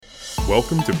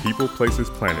Welcome to People Places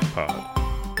Planet Pod,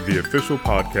 the official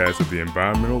podcast of the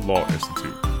Environmental Law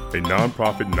Institute, a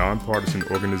nonprofit, nonpartisan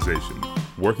organization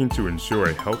working to ensure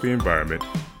a healthy environment,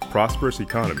 prosperous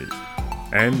economies,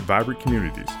 and vibrant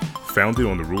communities founded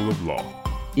on the rule of law.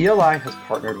 ELI has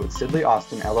partnered with Sidley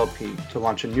Austin LLP to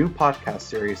launch a new podcast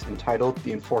series entitled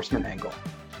The Enforcement Angle.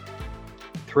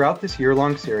 Throughout this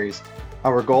year-long series,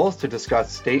 our goal is to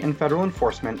discuss state and federal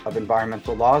enforcement of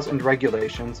environmental laws and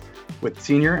regulations with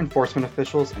senior enforcement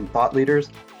officials and thought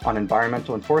leaders on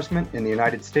environmental enforcement in the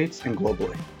United States and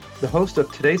globally. The host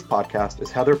of today's podcast is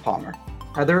Heather Palmer.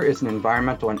 Heather is an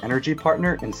environmental and energy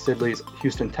partner in Sidley's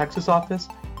Houston, Texas office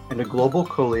and a global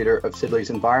co-leader of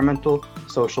Sidley's environmental,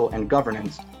 social, and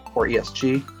governance, or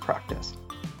ESG, practice.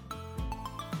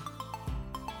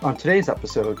 On today's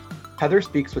episode, Heather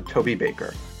speaks with Toby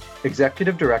Baker,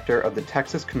 Executive Director of the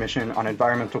Texas Commission on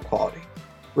Environmental Quality,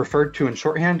 referred to in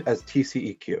shorthand as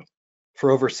TCEQ. For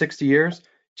over 60 years,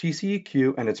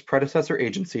 TCEQ and its predecessor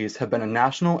agencies have been a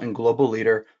national and global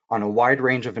leader on a wide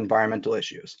range of environmental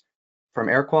issues, from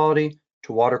air quality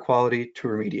to water quality to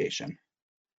remediation.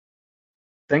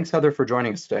 Thanks, Heather, for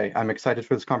joining us today. I'm excited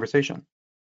for this conversation.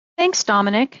 Thanks,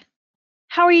 Dominic.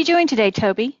 How are you doing today,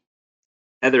 Toby?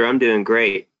 Heather, I'm doing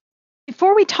great.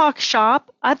 Before we talk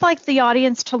shop, I'd like the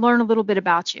audience to learn a little bit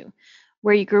about you,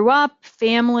 where you grew up,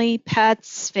 family,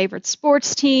 pets, favorite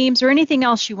sports teams, or anything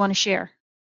else you want to share.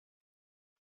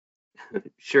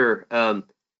 Sure.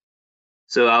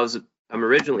 So I'm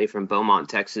originally from Beaumont,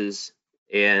 Texas,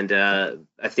 and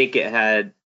I think it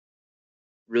had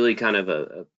really kind of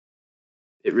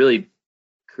it really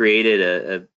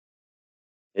created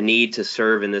a need to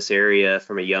serve in this area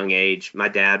from a young age. My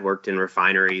dad worked in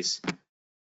refineries,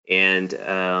 and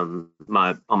on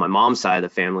my mom's side of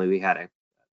the family, we had a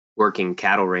working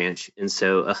cattle ranch. And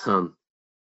so,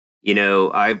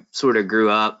 I sort of grew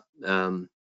up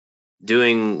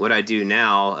doing what I do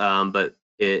now, but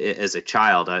as a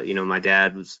child, my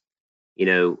dad was,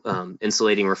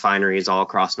 insulating refineries all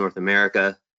across North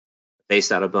America,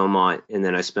 based out of Beaumont. And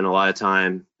then I spent a lot of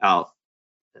time out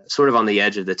sort of on the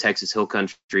edge of the Texas Hill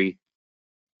Country,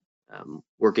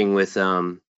 working with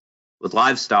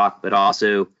livestock, but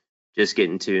also just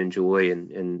getting to enjoy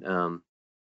and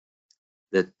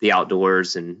the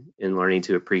outdoors and learning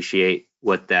to appreciate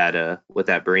what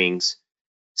that brings.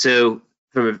 So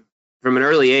from an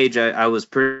early age, I was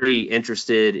pretty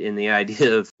interested in the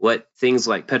idea of what things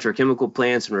like petrochemical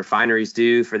plants and refineries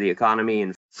do for the economy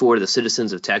and for the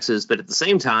citizens of Texas. But at the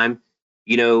same time,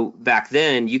 back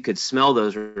then you could smell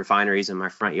those refineries in my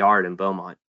front yard in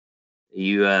Beaumont.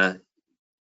 You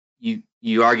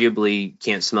arguably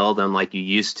can't smell them like you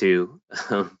used to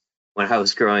when I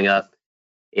was growing up.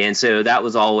 And so that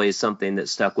was always something that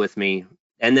stuck with me.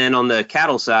 And then on the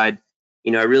cattle side,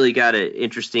 I really got an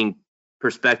interesting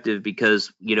perspective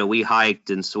because, we hiked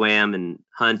and swam and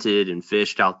hunted and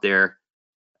fished out there.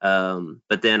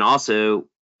 But then also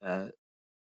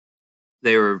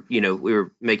we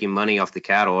were making money off the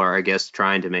cattle, or I guess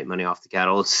trying to make money off the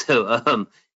cattle. So,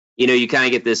 you kind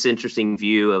of get this interesting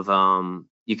view of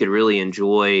you could really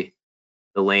enjoy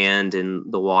the land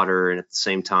and the water, and at the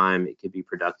same time, it could be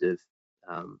productive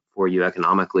for you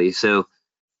economically. So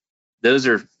those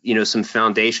are, some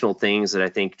foundational things that I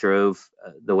think drove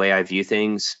the way I view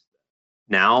things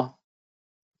now.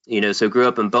 So grew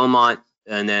up in Beaumont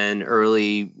and then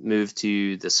early moved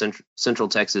to the Central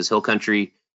Texas Hill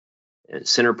Country,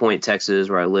 Center Point, Texas,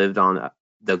 where I lived on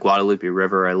the Guadalupe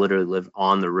River. I literally lived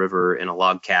on the river in a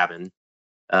log cabin.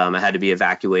 I had to be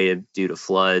evacuated due to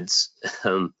floods,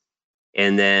 and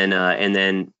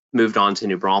then moved on to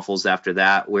New Braunfels after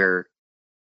that, where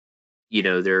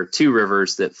there are two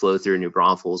rivers that flow through New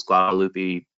Braunfels,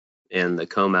 Guadalupe and the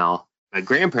Comal. My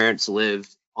grandparents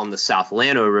lived on the South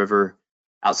Llano River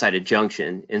outside of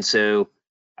Junction, and so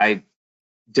I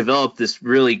developed this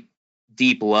really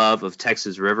deep love of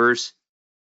Texas rivers,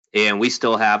 and we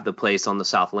still have the place on the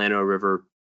South Llano River.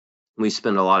 We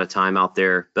spend a lot of time out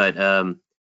there, but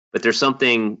there's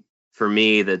something for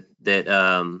me that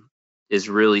is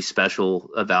really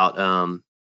special about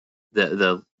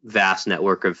the vast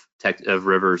network of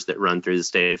rivers that run through the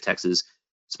state of Texas,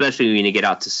 especially when you get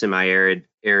out to semi-arid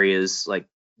areas like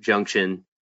Junction,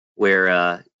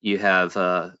 where you have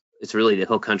it's really the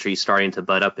hill country starting to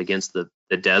butt up against the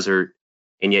desert,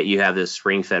 and yet you have this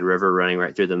spring-fed river running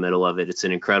right through the middle of it. It's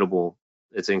an incredible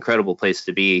place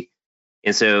to be,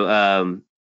 and so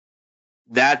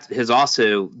that has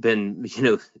also been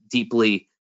deeply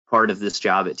part of this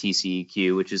job at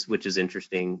TCEQ, which is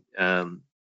interesting.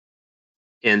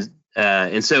 And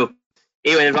so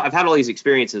anyway, I've had all these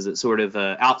experiences that sort of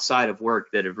outside of work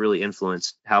that have really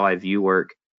influenced how I view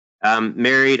work. I'm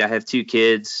married. I have 2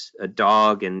 kids, a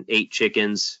dog, and 8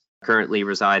 chickens. Currently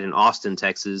reside in Austin,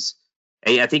 Texas.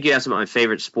 I think you asked about my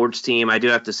favorite sports team. I do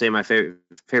have to say my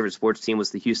favorite sports team was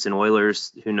the Houston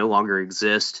Oilers, who no longer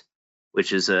exist,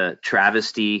 which is a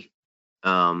travesty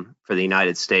for the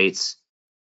United States.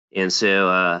 And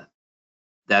so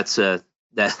that's that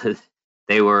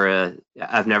they were.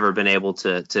 I've never been able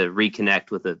to reconnect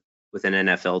with an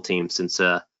NFL team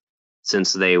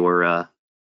since they were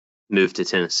moved to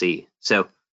Tennessee. So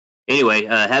anyway,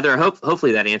 Heather,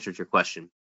 hopefully that answered your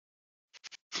question.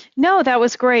 No, that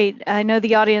was great. I know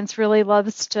the audience really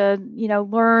loves to,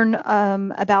 learn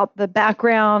about the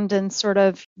background and sort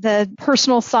of the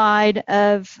personal side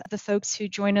of the folks who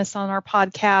join us on our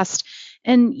podcast.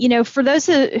 And, for those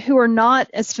who are not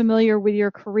as familiar with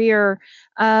your career,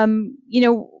 can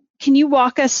you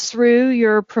walk us through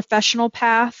your professional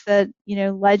path that,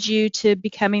 led you to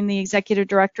becoming the executive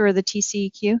director of the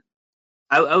TCEQ?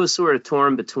 I was sort of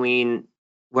torn between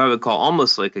what I would call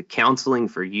almost like a counseling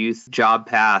for youth job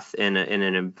path and an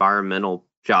environmental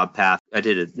job path. I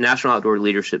did a National Outdoor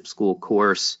Leadership School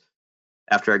course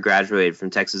after I graduated from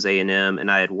Texas A&M,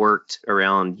 and I had worked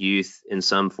around youth in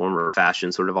some form or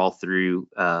fashion sort of all through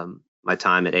my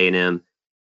time at A&M.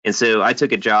 And so I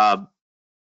took a job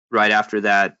right after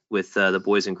that with the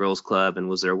Boys and Girls Club and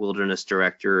was their wilderness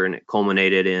director, and it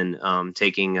culminated in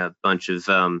taking a bunch of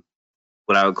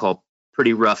what I would call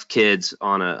pretty rough kids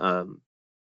on a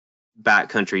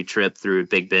backcountry trip through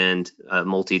Big Bend, a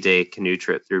multi-day canoe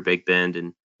trip through Big Bend,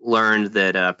 and learned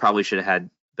that probably should have had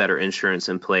better insurance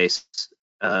in place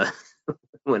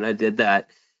when I did that.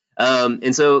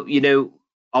 And so,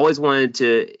 always wanted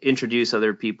to introduce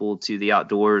other people to the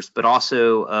outdoors, but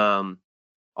also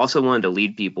wanted to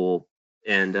lead people.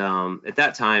 And at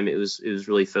that time, it was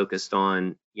really focused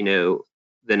on, the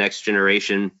next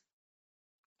generation.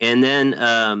 And then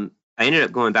I ended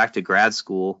up going back to grad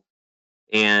school,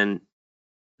 and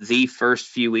the first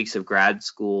few weeks of grad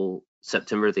school,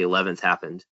 September the 11th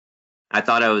happened. I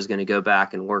thought I was going to go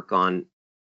back and work on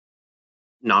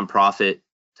nonprofit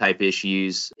type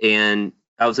issues. And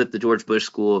I was at the George Bush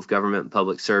School of Government and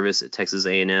Public Service at Texas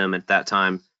A&M. At that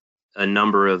time, a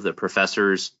number of the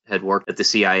professors had worked at the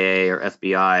CIA or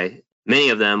FBI. Many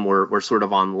of them were sort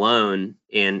of on loan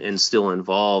and still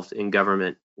involved in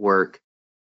government work.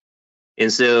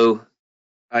 And so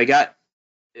I got,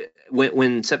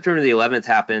 when September the 11th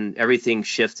happened, everything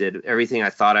shifted. Everything I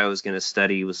thought I was going to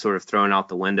study was sort of thrown out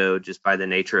the window just by the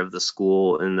nature of the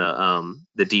school and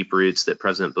the deep roots that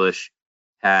President Bush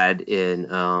had in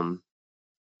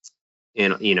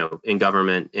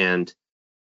government and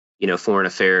foreign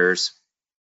affairs.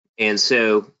 And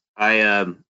so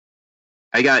I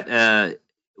got,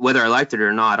 whether I liked it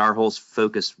or not, our whole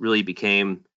focus really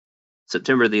became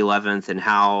September the 11th and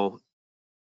how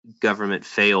government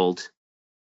failed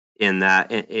in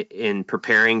that, in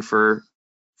preparing for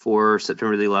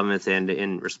September the 11th and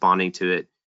in responding to it.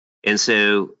 And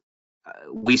so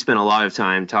we spent a lot of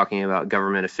time talking about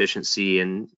government efficiency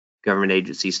and government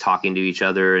agencies talking to each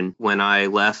other. And when I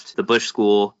left the Bush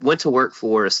School, went to work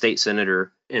for a state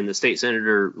senator, and the state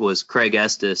senator was Craig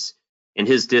Estes, and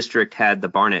his district had the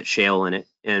Barnett Shale in it.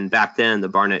 And back then, the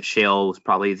Barnett Shale was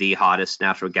probably the hottest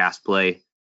natural gas play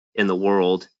in the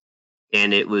world.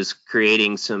 And it was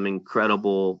creating some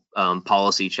incredible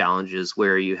policy challenges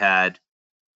where you had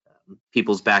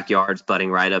people's backyards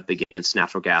butting right up against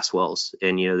natural gas wells.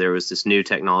 And, there was this new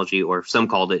technology, or some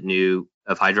called it new,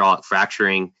 of hydraulic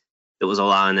fracturing that was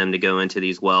allowing them to go into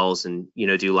these wells and,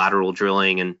 do lateral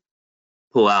drilling and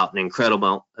pull out an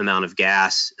incredible amount of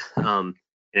gas. And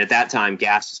at that time,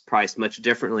 gas was priced much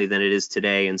differently than it is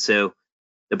today. And so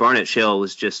the Barnett Shale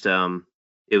was just,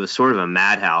 it was sort of a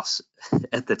madhouse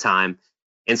at the time.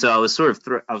 And so I was sort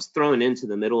of I was thrown into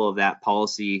the middle of that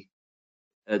policy,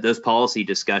 those policy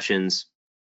discussions,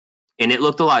 and it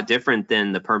looked a lot different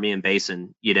than the Permian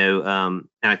Basin, and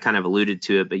I kind of alluded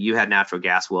to it, but you had natural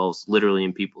gas wells literally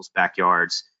in people's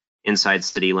backyards, inside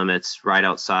city limits, right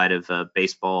outside of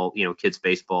baseball, kids'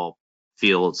 baseball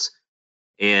fields,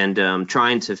 and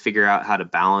trying to figure out how to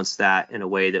balance that in a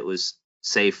way that was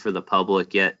safe for the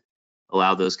public, yet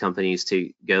allow those companies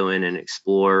to go in and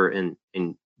explore and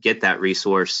get that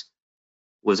resource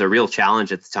was a real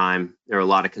challenge at the time. There were a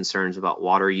lot of concerns about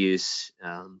water use,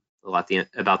 about the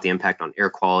impact on air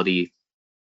quality,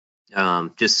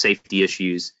 just safety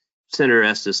issues. Senator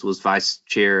Estes was vice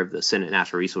chair of the Senate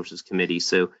Natural Resources Committee,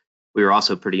 so we were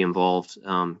also pretty involved,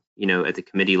 at the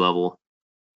committee level.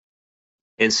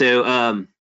 And so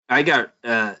I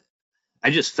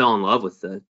just fell in love with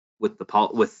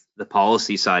the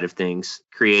policy side of things.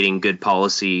 Creating good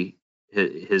policy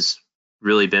has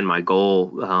really been my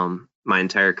goal my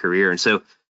entire career. And so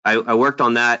I worked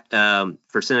on that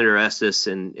for Senator Estes,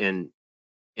 and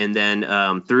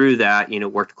then through that,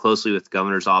 worked closely with the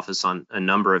governor's office on a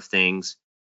number of things,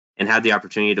 and had the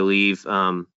opportunity to leave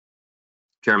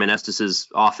Chairman Estes's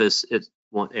office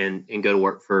and go to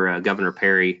work for Governor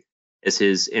Perry as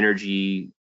his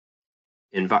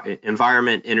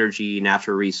environment, energy,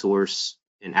 natural resource,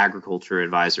 and agriculture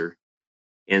advisor.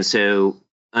 And so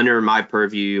under my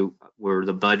purview were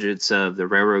the budgets of the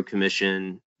Railroad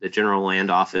Commission, the General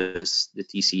Land Office, the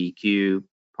TCEQ,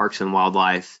 Parks and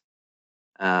Wildlife,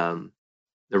 the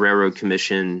Railroad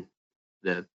Commission,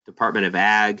 the Department of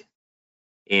Ag,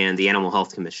 and the Animal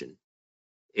Health Commission.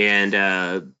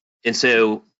 And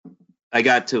so I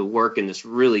got to work in this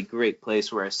really great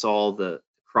place where I saw the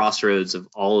crossroads of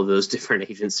all of those different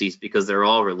agencies, because they're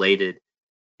all related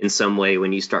in some way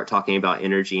when you start talking about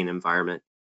energy and environment.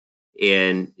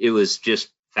 And it was just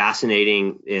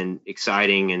fascinating and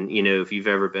exciting. And, if you've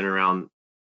ever been around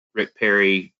Rick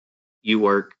Perry, you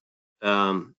work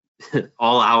all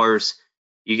hours,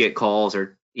 you get calls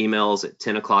or emails at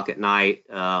 10 o'clock at night.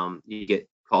 You get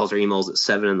calls or emails at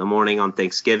 7 in the morning on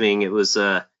Thanksgiving. It was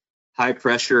high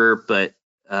pressure, but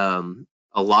a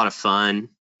lot of fun.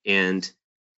 And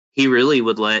he really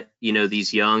would let,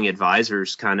 these young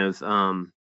advisors kind of,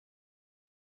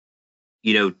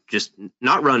 just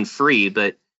not run free,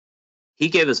 but he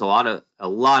gave us a lot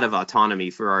of autonomy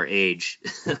for our age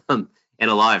and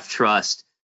a lot of trust.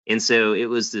 And so it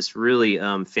was this really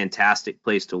fantastic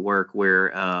place to work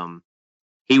where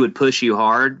he would push you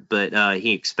hard, but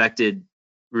he expected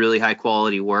really high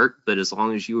quality work. But as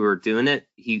long as you were doing it,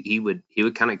 he would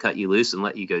kind of cut you loose and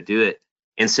let you go do it.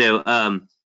 And so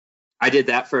I did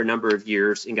that for a number of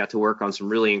years and got to work on some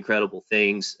really incredible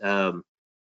things. When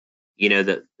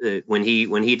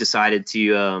he decided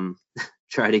to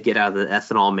try to get out of the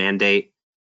ethanol mandate,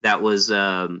 that was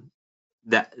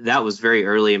that was very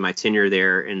early in my tenure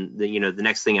there. And the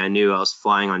next thing I knew, I was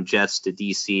flying on jets to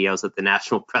DC. I was at the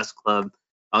National Press Club.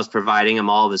 I was providing him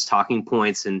all of his talking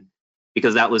points, and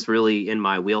because that was really in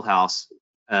my wheelhouse.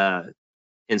 And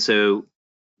so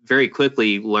very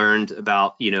quickly learned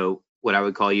about, what I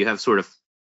would call, you have sort of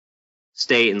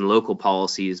state and local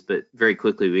policies, but very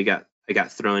quickly I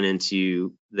got thrown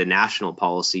into the national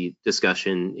policy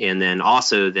discussion, and then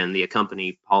also the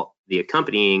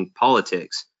accompanying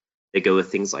politics that go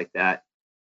with things like that.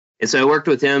 And so I worked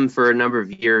with him for a number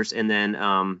of years, and then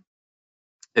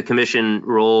a commission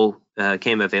role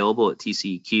came available at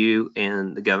TCEQ,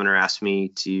 and the governor asked me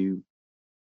to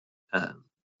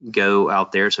go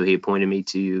out there. So he appointed me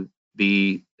to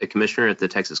be a commissioner at the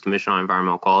Texas Commission on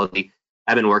Environmental Quality.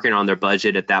 I've been working on their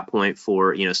budget at that point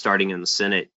for, starting in the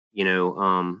Senate,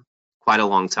 quite a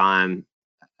long time.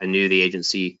 I knew the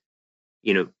agency,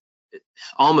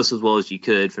 almost as well as you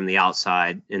could from the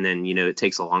outside. And then, it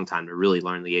takes a long time to really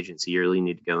learn the agency. You really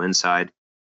need to go inside.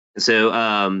 And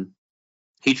so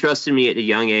he trusted me at a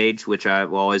young age, which I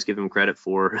will always give him credit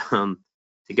for, to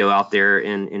go out there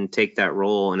and take that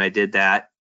role. And I did that.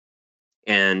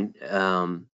 And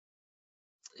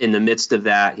in the midst of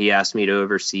that, he asked me to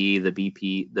oversee the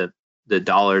BP, the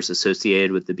dollars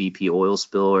associated with the BP oil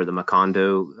spill or the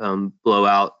Macondo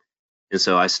blowout. And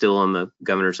so I still am a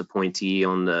governor's appointee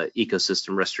on the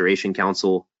Ecosystem Restoration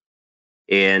Council,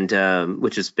 and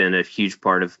which has been a huge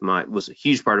part of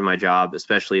my job,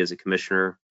 especially as a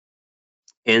commissioner.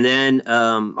 And then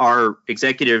our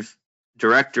executive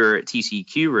director at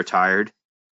TCEQ retired,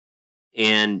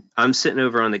 and I'm sitting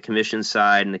over on the commission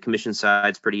side, and the commission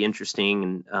side's pretty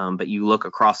interesting. And but you look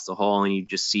across the hall and you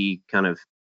just see kind of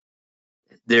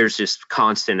there's just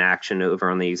constant action over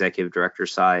on the executive director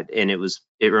side, and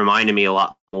it reminded me a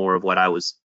lot more of what I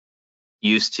was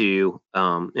used to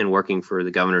in working for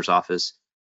the governor's office.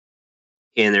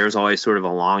 And there was always sort of a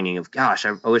longing of, gosh,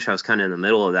 I wish I was kind of in the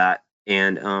middle of that.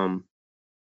 And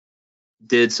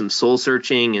did some soul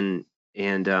searching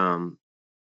and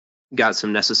got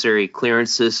some necessary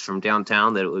clearances from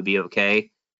downtown that it would be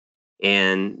okay,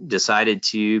 and decided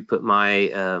to put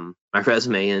my my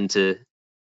resume in to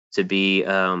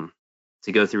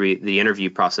go through the interview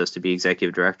process to be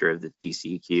executive director of the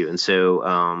TCEQ. And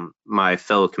so my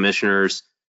fellow commissioners,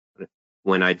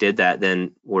 when I did that,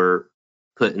 then were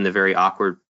put in the very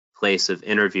awkward place of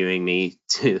interviewing me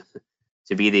to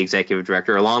be the executive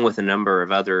director, along with a number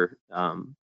of other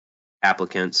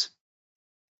applicants.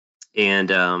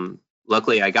 And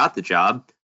luckily I got the job,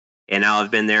 and now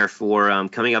I've been there for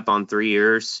coming up on 3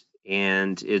 years,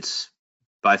 and it's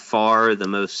by far the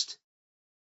most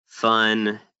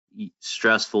fun,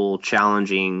 stressful,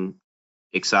 challenging,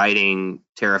 exciting,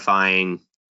 terrifying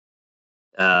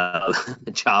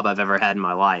job I've ever had in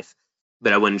my life.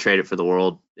 but I wouldn't trade it for the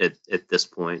world at this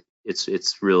point.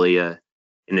 It's really an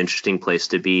interesting place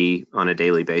to be on a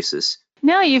daily basis.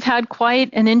 No, you've had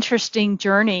quite an interesting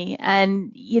journey.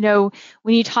 And,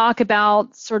 when you talk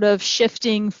about sort of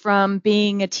shifting from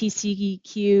being a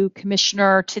TCEQ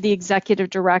commissioner to the executive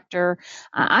director,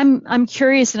 I'm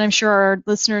curious, and I'm sure our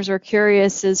listeners are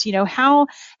curious, is, how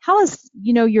has,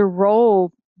 your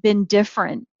role been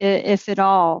different, if at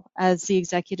all, as the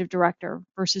executive director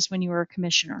versus when you were a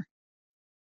commissioner?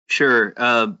 Sure.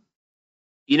 The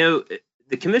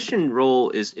commission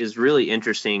role is really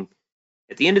interesting.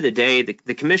 At the end of the day,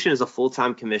 the commission is a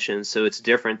full-time commission, so it's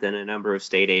different than a number of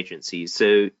state agencies.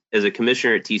 So as a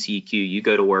commissioner at TCEQ, you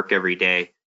go to work every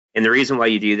day. And the reason why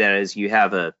you do that is you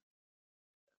have a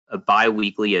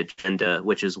bi-weekly agenda,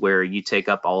 which is where you take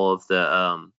up all of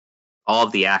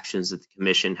the actions that the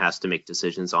commission has to make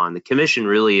decisions on. The commission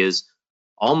really is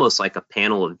almost like a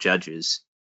panel of judges.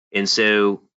 And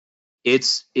so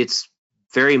it's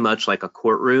very much like a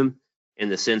courtroom, in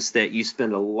the sense that you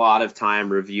spend a lot of time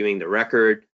reviewing the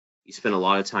record, you spend a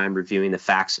lot of time reviewing the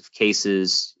facts of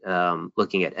cases,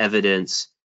 looking at evidence,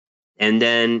 and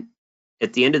then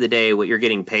at the end of the day, what you're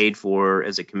getting paid for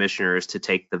as a commissioner is to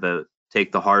take the vote,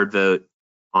 take the hard vote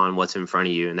on what's in front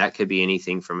of you, and that could be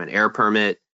anything from an air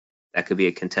permit, that could be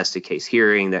a contested case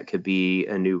hearing, that could be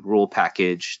a new rule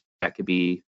package, that could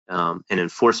be an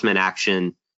enforcement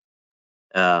action,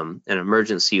 an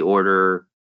emergency order.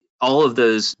 All of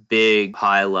those big,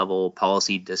 high-level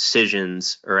policy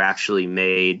decisions are actually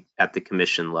made at the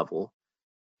commission level,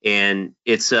 and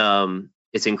it's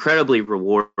incredibly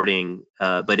rewarding.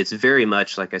 But it's very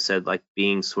much, like I said, like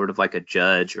being sort of like a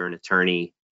judge or an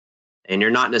attorney, and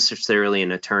you're not necessarily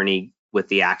an attorney with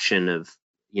the action of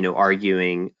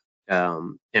arguing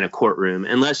in a courtroom,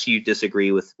 unless you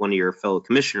disagree with one of your fellow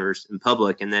commissioners in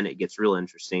public, and then it gets real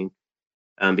interesting.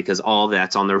 Because all of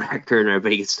that's on the record and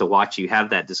everybody gets to watch you have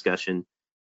that discussion.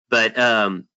 But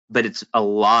it's a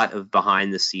lot of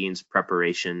behind the scenes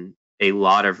preparation, a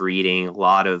lot of reading, a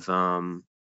lot of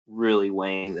really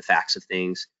weighing the facts of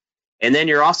things. And then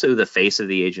you're also the face of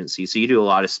the agency. So you do a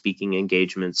lot of speaking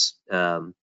engagements.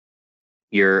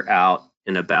 You're out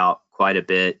and about quite a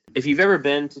bit. If you've ever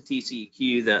been to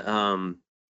TCEQ,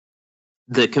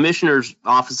 the commissioner's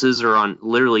offices are on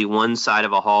literally one side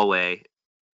of a hallway.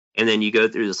 And then you go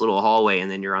through this little hallway,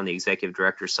 and then you're on the executive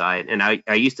director side. And I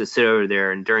used to sit over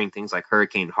there, and during things like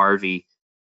Hurricane Harvey,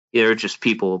 there are just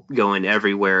people going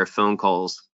everywhere, phone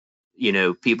calls,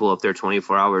 people up there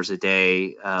 24 hours a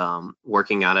day,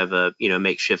 working out of a,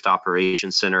 makeshift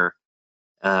operations center.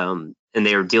 And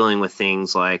they were dealing with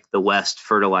things like the West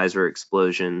fertilizer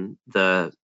explosion,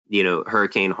 the,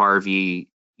 Hurricane Harvey,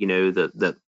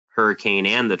 the hurricane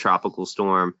and the tropical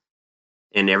storm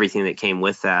and everything that came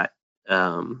with that.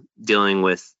 Dealing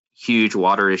with huge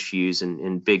water issues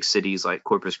in big cities like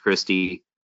Corpus Christi,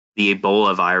 the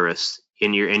Ebola virus,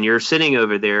 and you're sitting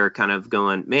over there kind of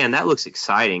going, man, that looks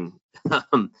exciting.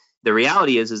 The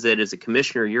reality is that as a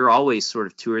commissioner, you're always sort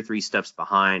of 2 or 3 steps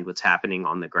behind what's happening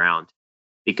on the ground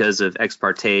because of ex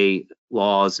parte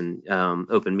laws and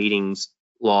open meetings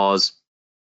laws.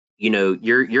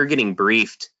 You're getting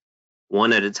briefed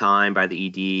one at a time by the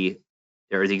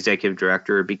ED or the executive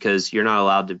director, because you're not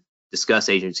allowed to discuss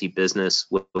agency business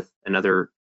with another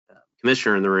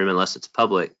commissioner in the room unless it's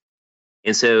public.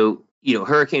 And so,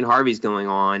 Hurricane Harvey's going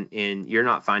on, and you're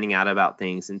not finding out about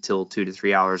things until 2 to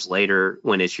 3 hours later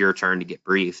when it's your turn to get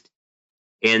briefed.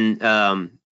 And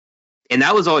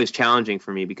that was always challenging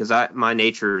for me, because my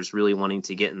nature is really wanting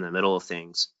to get in the middle of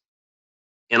things.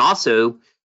 And also,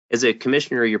 as a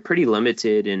commissioner, you're pretty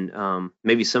limited in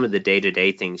maybe some of the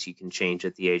day-to-day things you can change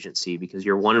at the agency, because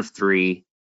you're one of 3.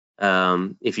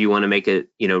 If you want to make it,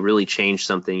 really change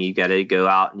something, you got to go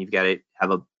out and you've got to have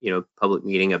a, public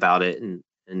meeting about it and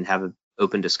have an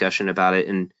open discussion about it.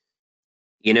 And,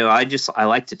 I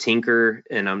like to tinker,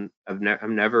 and I'm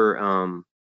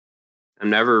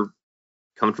never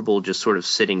comfortable just sort of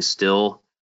sitting still.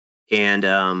 And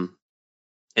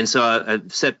so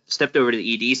I've stepped over to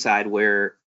the ED side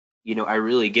where, I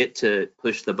really get to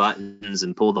push the buttons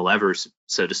and pull the levers,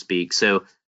 so to speak. So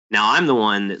now I'm the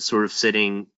one that's sort of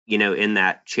sitting, in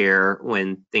that chair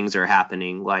when things are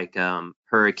happening, like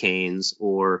hurricanes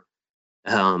or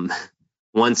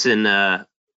once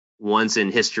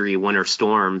in history winter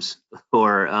storms,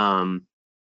 or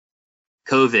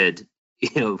COVID,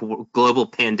 global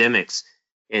pandemics,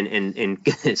 and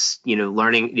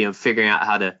learning, figuring out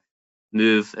how to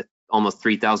move a almost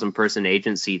 3,000 person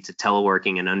agency to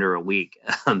teleworking in under a week.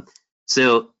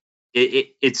 So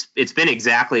it's been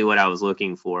exactly what I was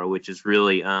looking for, which is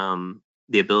really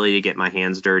the ability to get my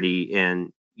hands dirty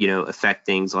and affect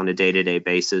things on a day-to-day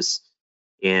basis.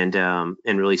 and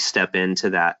really step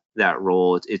into that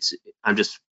role. I'm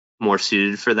just more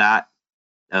suited for that.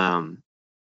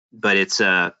 But it's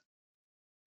a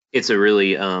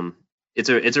really it's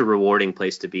a rewarding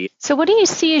place to be. So what do you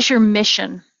see as your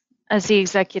mission as the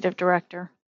executive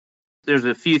director? There's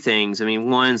a few things. I mean,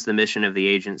 one's the mission of the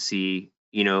agency,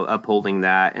 upholding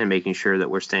that and making sure that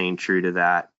we're staying true to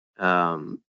that,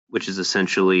 which is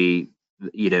essentially,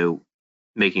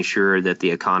 making sure that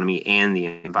the economy and the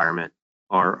environment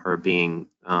are being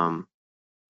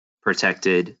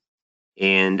protected.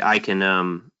 And I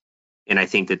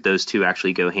think that those two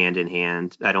actually go hand in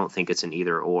hand. I don't think it's an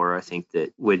either or. I think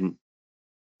that when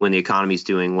the economy's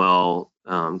doing well,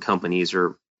 companies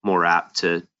are more apt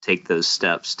to take those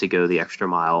steps to go the extra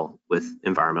mile with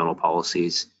environmental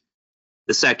policies.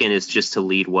 The second is just to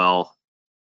lead well.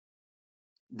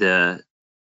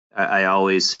 I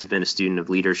always have been a student of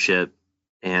leadership,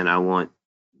 and I want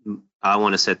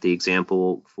to set the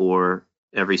example for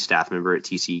every staff member at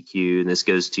TCEQ. And this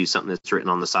goes to something that's written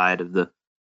on the side of the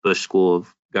Bush School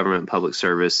of Government and Public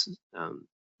Service.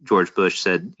 George Bush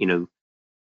said,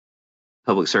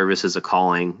 public service is a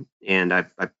calling, and I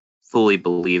fully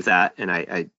believe that. And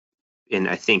I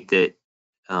think that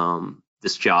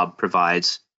this job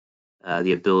provides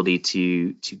the ability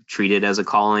to treat it as a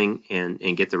calling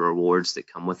and get the rewards that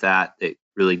come with that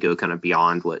really go kind of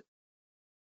beyond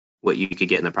what you could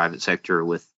get in the private sector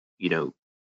with,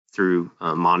 through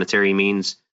monetary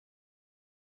means.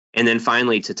 And then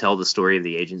finally, to tell the story of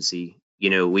the agency.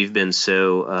 We've been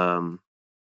so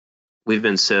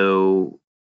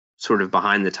sort of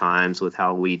behind the times with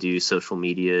how we do social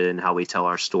media and how we tell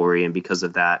our story. And because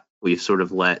of that, we've sort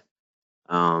of let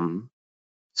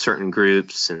certain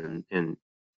groups and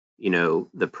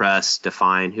the press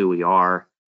define who we are.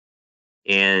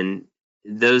 And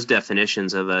those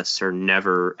definitions of us are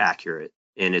never accurate.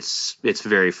 And it's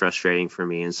very frustrating for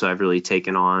me. And so I've really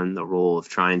taken on the role of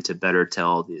trying to better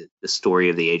tell the story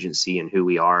of the agency and who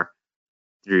we are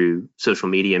through social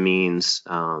media means,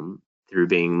 through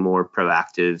being more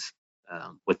proactive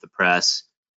with the press,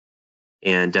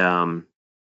 and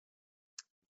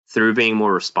through being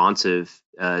more responsive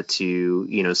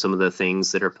to some of the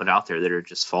things that are put out there that are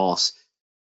just false,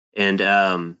 and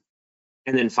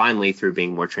then finally through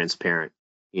being more transparent.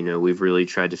 We've really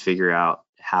tried to figure out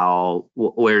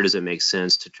where does it make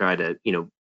sense to try to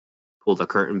pull the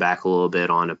curtain back a little bit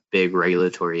on a big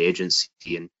regulatory agency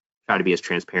and try to be as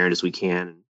transparent as we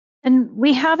can. And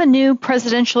we have a new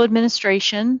presidential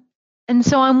administration. And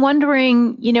so I'm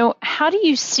wondering, how do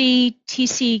you see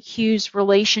TCEQ's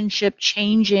relationship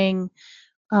changing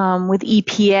with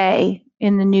EPA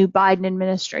in the new Biden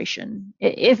administration,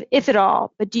 if at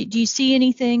all? But do you see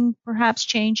anything perhaps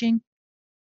changing?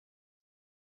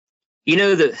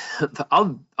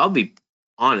 I'll be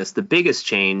honest, the biggest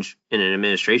change in an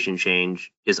administration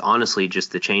change is honestly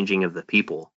just the changing of the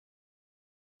people.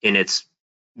 And it's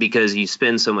because you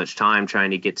spend so much time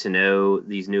trying to get to know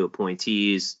these new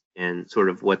appointees and sort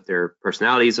of what their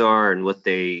personalities are and what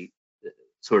they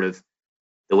sort of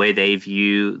the way they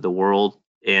view the world,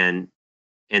 and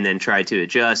then try to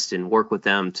adjust and work with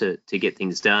them to get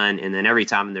things done. And then every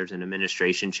time there's an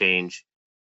administration change,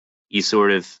 you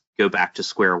sort of go back to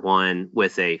square one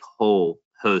with a whole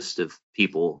host of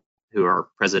people who are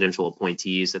presidential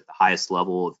appointees at the highest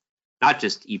level of not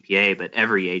just EPA, but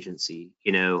every agency.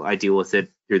 I deal with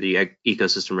it through the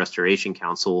Ecosystem Restoration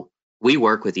Council. We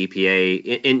work with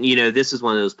EPA, and this is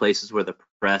one of those places where the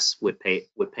press would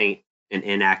paint an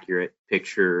inaccurate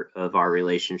picture of our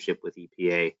relationship with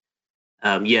EPA.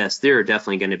 Yes, there are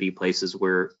definitely going to be places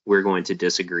where we're going to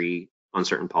disagree on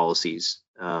certain policies.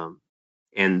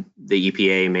 And the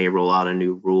EPA may roll out a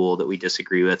new rule that we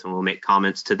disagree with, and we'll make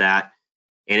comments to that.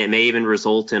 And it may even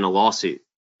result in a lawsuit.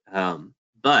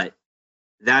 But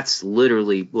that's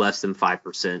literally less than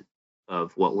 5%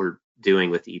 of what we're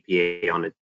doing with the EPA on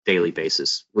a daily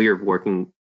basis. We are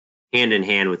working hand in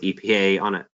hand with EPA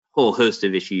on a whole host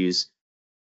of issues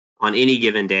on any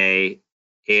given day.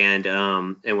 And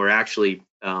we're actually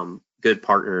good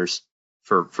partners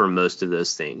for most of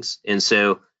those things. And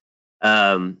so,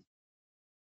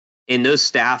 in those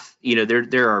staff,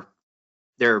 there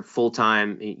are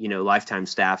full-time, lifetime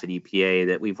staff at EPA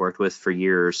that we've worked with for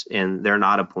years, and they're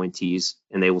not appointees,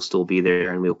 and they will still be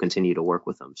there, and we'll continue to work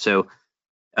with them. So,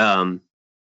 the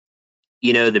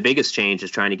biggest change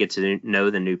is trying to get to know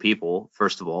the new people,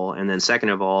 first of all, and then second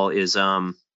of all is,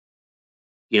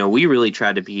 we really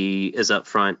try to be as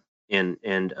upfront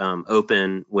and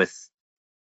open with,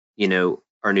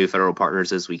 our new federal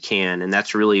partners as we can, and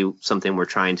that's really something we're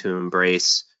trying to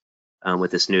embrace.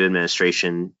 with this new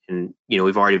administration. And,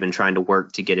 we've already been trying to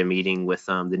work to get a meeting with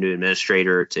the new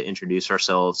administrator to introduce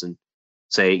ourselves and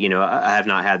say, I have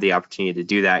not had the opportunity to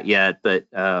do that yet, but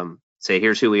say,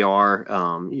 here's who we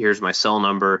are. Here's my cell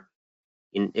number.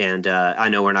 And I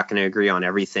know we're not going to agree on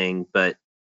everything, but,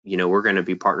 we're going to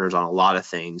be partners on a lot of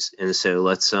things. And so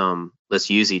let's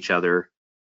use each other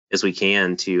as we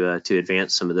can to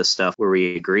advance some of this stuff where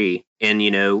we agree. And,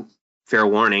 fair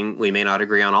warning, we may not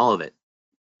agree on all of it.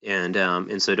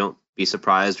 And so don't be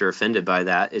surprised or offended by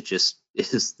that. It just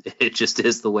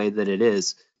is the way that it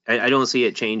is. I don't see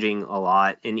it changing a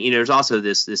lot. And, there's also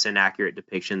this inaccurate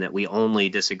depiction that we only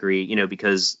disagree,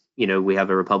 because, we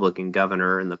have a Republican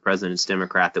governor and the president's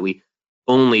Democrat, that we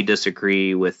only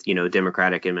disagree with,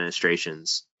 Democratic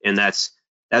administrations. And that's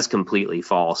completely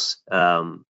false.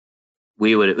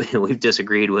 We've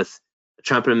disagreed with the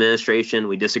Trump administration.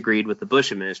 We disagreed with the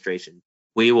Bush administration.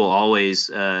 We will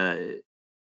always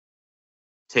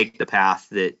take the path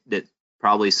that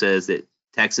probably says that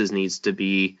Texas needs to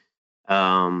be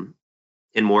in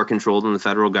more control than the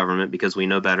federal government, because we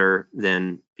know better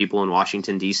than people in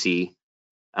Washington, D.C.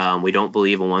 We don't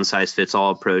believe a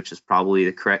one-size-fits-all approach is probably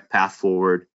the correct path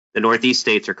forward. The Northeast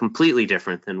states are completely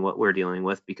different than what we're dealing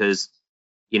with, because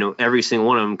every single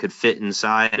one of them could fit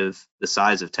inside of the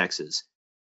size of Texas,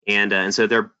 and so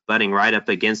they're butting right up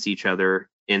against each other.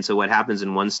 And so what happens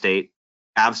in one state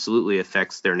absolutely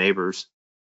affects their neighbors.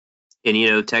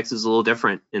 And Texas is a little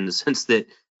different in the sense that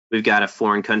we've got a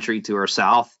foreign country to our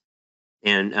south,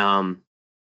 and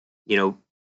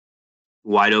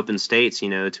wide open states,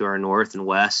 to our north and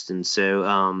west. And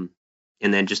so,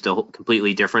 and then just a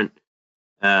completely different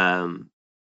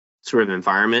sort of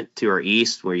environment to our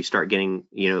east, where you start getting,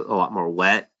 a lot more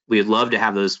wet. We'd love to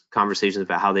have those conversations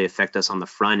about how they affect us on the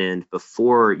front end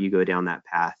before you go down that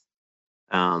path.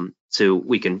 So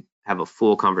we can have a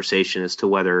full conversation as to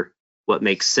whether what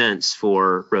makes sense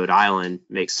for Rhode Island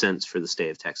makes sense for the state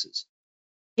of Texas.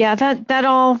 Yeah, that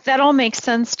all makes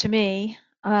sense to me.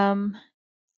 One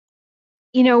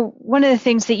of the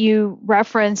things that you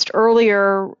referenced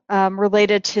earlier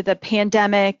related to the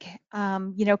pandemic,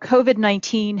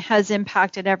 COVID-19 has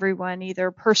impacted everyone,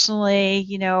 either personally,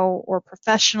 or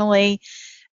professionally.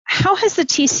 How has the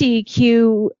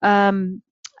TCEQ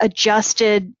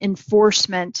adjusted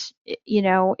enforcement,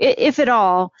 if at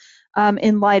all,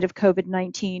 in light of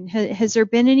COVID-19? Has there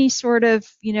been any sort of,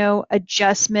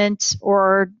 adjustment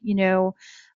or,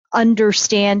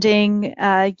 understanding,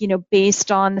 based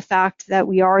on the fact that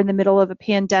we are in the middle of a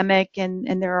pandemic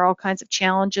and there are all kinds of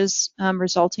challenges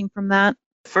resulting from that?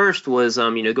 First was,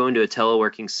 going to a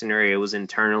teleworking scenario was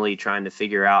internally trying to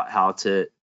figure out how to,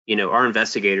 our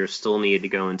investigators still needed to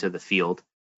go into the field.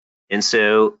 And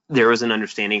so there was an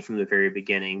understanding from the very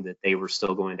beginning that they were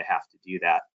still going to have to do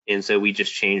that. And so we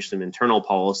just changed some internal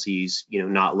policies,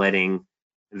 not letting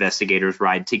investigators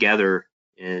ride together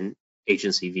in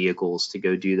agency vehicles to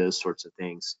go do those sorts of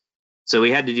things. So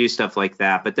we had to do stuff like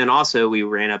that. But then also we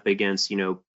ran up against,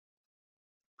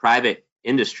 private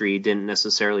industry didn't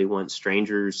necessarily want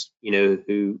strangers,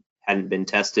 who hadn't been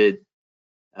tested,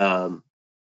 who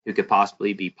could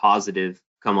possibly be positive,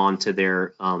 come onto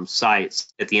their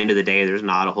sites. At the end of the day, there's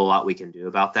not a whole lot we can do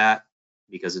about that,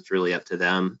 because it's really up to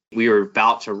them. We were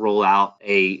about to roll out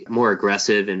a more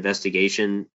aggressive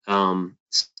investigation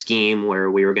scheme where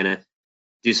we were going to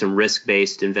do some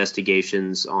risk-based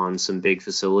investigations on some big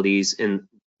facilities. And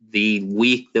the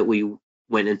week that we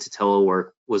went into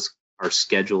telework was our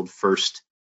scheduled first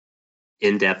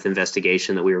in-depth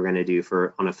investigation that we were going to do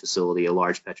on a facility, a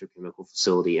large petrochemical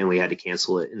facility, and we had to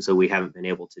cancel it. And so we haven't been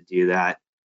able to do that.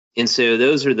 And so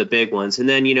those are the big ones. And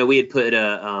then, we had put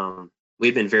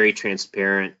we've been very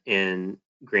transparent in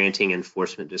granting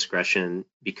enforcement discretion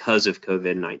because of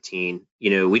COVID-19.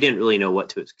 We didn't really know what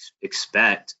to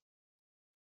expect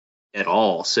at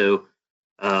all. So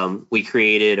we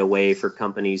created a way for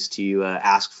companies to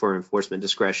ask for enforcement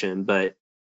discretion, but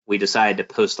we decided to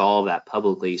post all of that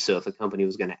publicly. So if a company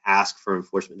was going to ask for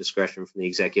enforcement discretion from the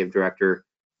executive director,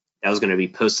 that was going to be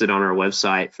posted on our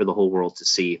website for the whole world to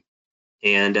see.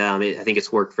 And I think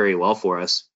it's worked very well for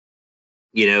us.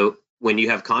 When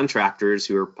you have contractors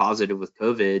who are positive with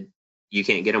COVID, you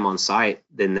can't get them on site,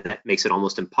 then that makes it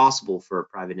almost impossible for a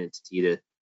private entity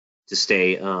to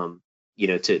stay,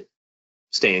 to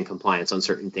stay in compliance on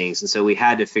certain things. And so we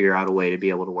had to figure out a way to be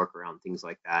able to work around things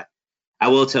like that. I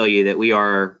will tell you that we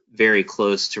are very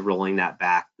close to rolling that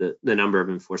back. The number of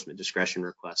enforcement discretion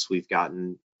requests we've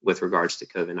gotten with regards to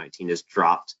COVID-19 has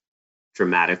dropped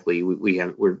dramatically.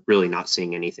 We're really not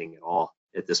seeing anything at all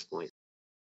at this point.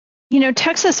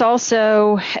 Texas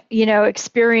also,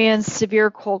 experienced severe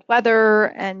cold weather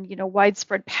and,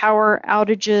 widespread power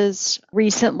outages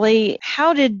recently.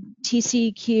 How did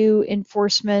TCEQ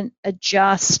enforcement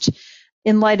adjust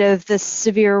in light of the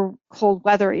severe cold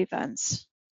weather events?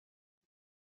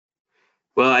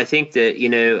 Well, I think that,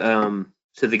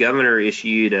 so the governor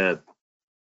issued a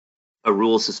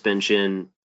rule suspension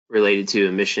related to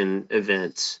emission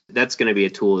events. That's going to be a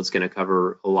tool that's going to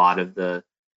cover a lot of the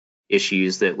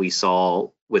issues that we saw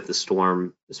with the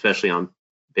storm, especially on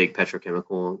big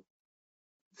petrochemical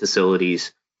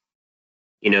facilities.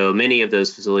 Many of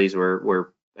those facilities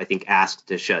were I think, asked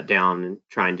to shut down and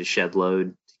trying to shed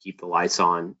load to keep the lights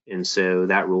on. And so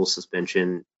that rule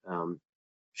suspension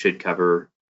should cover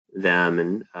them,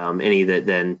 and any that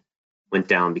then went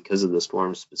down because of the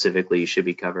storm specifically should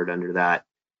be covered under that.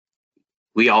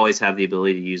 We always have the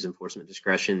ability to use enforcement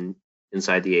discretion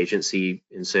inside the agency,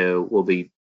 and so we'll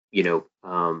be, we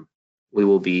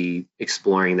will be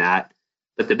exploring that.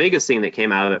 But the biggest thing that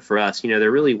came out of it for us,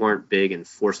 there really weren't big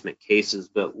enforcement cases,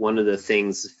 but one of the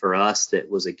things for us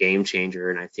that was a game changer,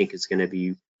 and I think is going to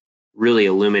be really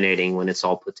illuminating when it's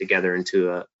all put together into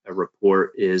a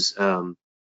report, is,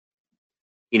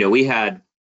 we had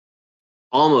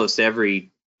almost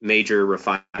every major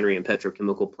refinery and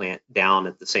petrochemical plant down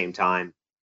at the same time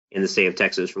in the state of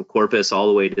Texas, from Corpus all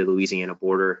the way to the Louisiana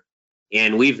border.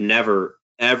 And we've never,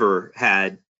 ever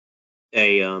had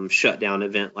a shutdown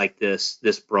event like this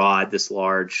broad, this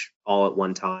large, all at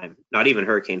one time. Not even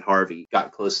Hurricane Harvey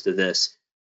got close to this.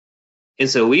 And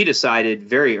so we decided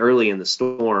very early in the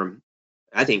storm,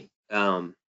 I think,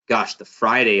 the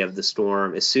Friday of the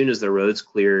storm, as soon as the roads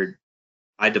cleared,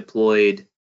 I deployed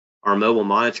our mobile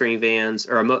monitoring vans,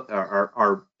 or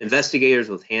our investigators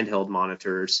with handheld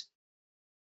monitors.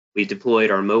 We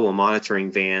deployed our mobile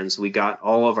monitoring vans. We got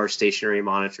all of our stationary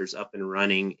monitors up and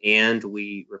running, and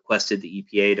we requested the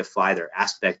EPA to fly their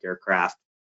Aspect aircraft.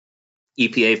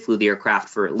 EPA flew the aircraft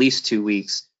for at least 2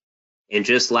 weeks. And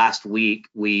just last week,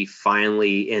 we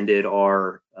finally ended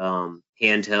our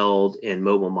handheld and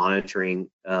mobile monitoring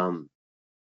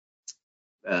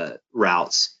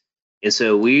routes. And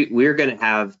so we're going to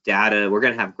have data. We're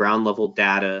going to have ground level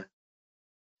data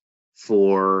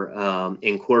for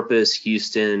in Corpus,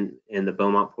 Houston, and the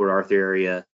Beaumont-Port Arthur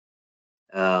area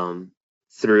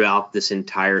throughout this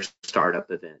entire startup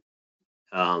event.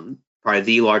 Probably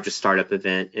the largest startup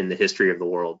event in the history of the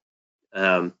world.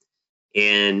 And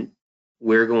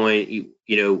we're going,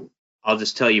 I'll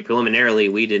just tell you preliminarily,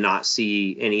 we did not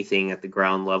see anything at the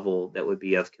ground level that would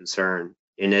be of concern.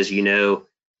 And as you know,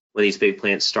 when these big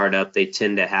plants start up, they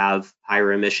tend to have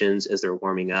higher emissions as they're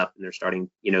warming up and they're starting,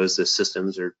 as the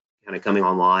systems are kind of coming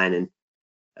online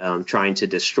and trying to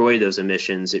destroy those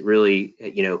emissions. It really,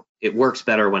 it works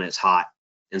better when it's hot.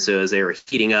 And so as they were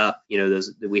heating up,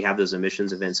 we have those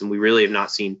emissions events, and we really have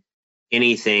not seen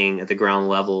anything at the ground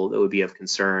level that would be of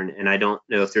concern. And I don't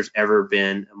know if there's ever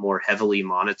been a more heavily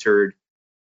monitored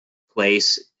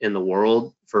place in the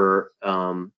world for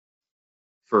an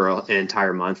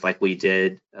entire month like we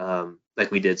did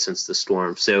since the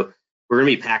storm. So we're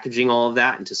going to be packaging all of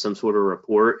that into some sort of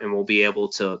report, and we'll be able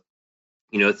to,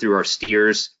 through our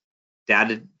STEERS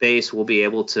database, we'll be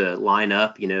able to line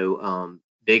up,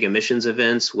 big emissions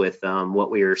events with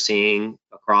what we are seeing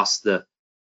across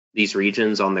these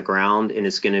regions on the ground. And I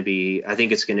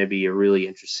think it's going to be a really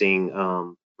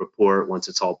interesting report once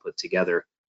it's all put together.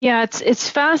 Yeah, it's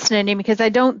fascinating because I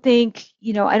don't think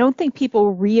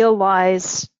people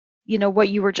realize, what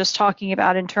you were just talking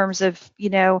about in terms of,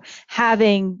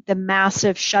 having the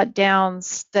massive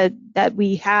shutdowns that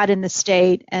we had in the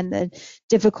state and the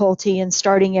difficulty in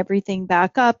starting everything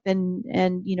back up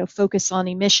and focus on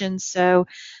emissions. So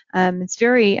it's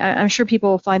I'm sure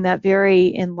people will find that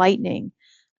very enlightening.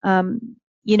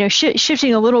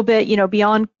 Shifting a little bit,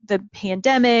 beyond the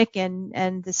pandemic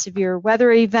and the severe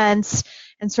weather events,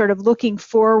 and sort of looking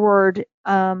forward,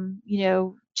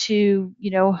 to,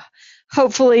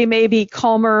 hopefully maybe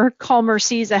calmer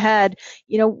seas ahead.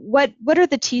 What are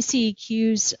the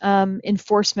TCEQ's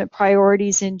enforcement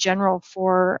priorities in general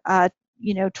for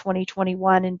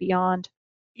 2021 and beyond?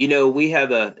 We have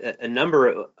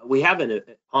we have an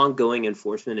ongoing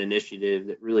enforcement initiative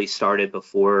that really started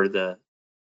before the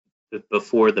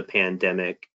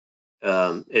pandemic.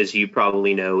 As you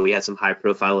probably know, we had some high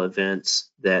profile events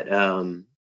that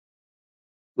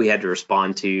we had to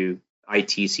respond to: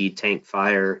 ITC tank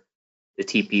fire, the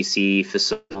TPC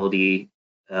facility,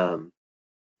 and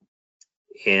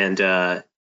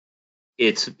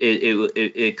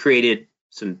it created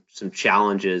some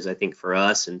challenges, I think, for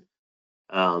us and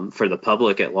for the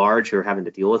public at large who are having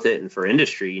to deal with it, and for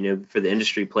industry, for the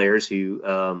industry players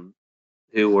who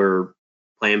who were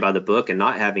playing by the book and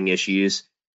not having issues,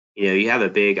 you have a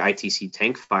big ITC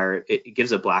tank fire, it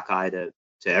gives a black eye to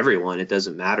everyone. It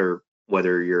doesn't matter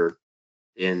whether you're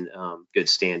in good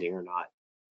standing or not.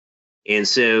 And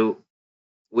so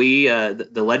we,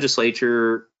 the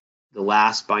legislature, the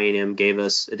last biennium gave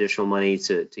us additional money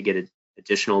to get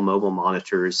additional mobile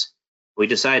monitors. We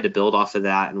decided to build off of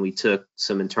that, and we took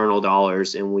some internal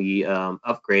dollars and we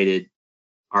upgraded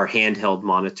our handheld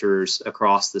monitors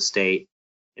across the state.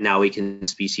 And now we can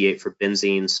speciate for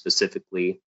benzene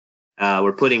specifically.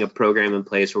 We're putting a program in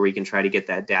place where we can try to get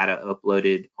that data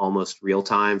uploaded almost real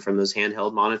time from those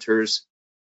handheld monitors.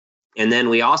 And then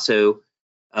we also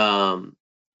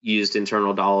used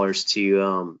internal dollars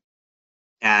to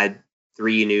add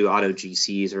 3 new auto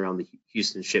GCs around the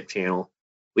Houston ship channel.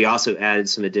 We also added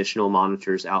some additional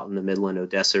monitors out in the Midland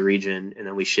Odessa region, and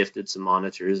then we shifted some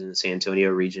monitors in the San Antonio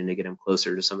region to get them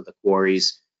closer to some of the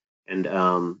quarries and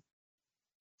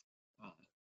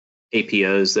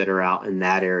APOs that are out in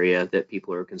that area that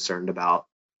people are concerned about.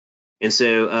 And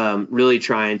so really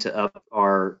trying to up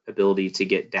our ability to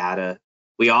get data.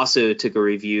 We also took a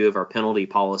review of our penalty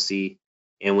policy,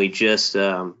 and we just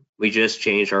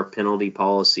changed our penalty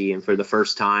policy. And for the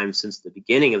first time since the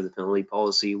beginning of the penalty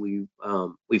policy,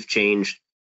 we've changed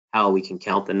how we can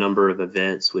count the number of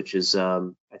events, which is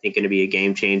I think going to be a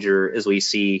game changer as we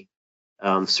see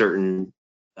certain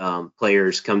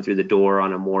players come through the door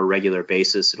on a more regular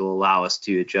basis. It'll allow us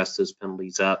to adjust those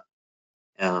penalties up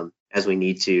as we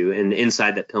need to. And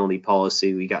inside that penalty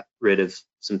policy, we got rid of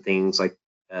some things like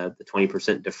the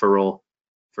 20% deferral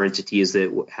for entities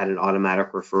that had an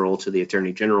automatic referral to the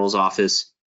Attorney General's office.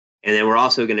 And then we're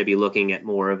also going to be looking at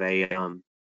more of a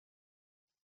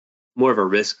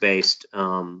risk-based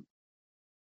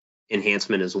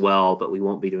enhancement as well, but we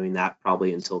won't be doing that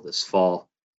probably until this fall.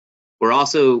 We're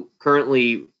also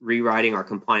currently rewriting our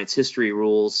compliance history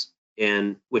rules,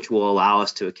 and which will allow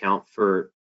us to account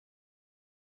for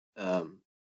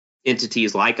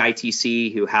entities like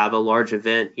ITC who have a large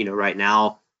event. Right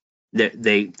now,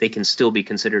 they can still be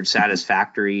considered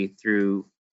satisfactory through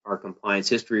our compliance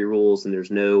history rules, and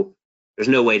there's no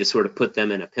way to sort of put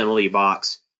them in a penalty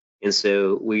box. And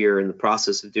so we are in the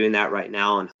process of doing that right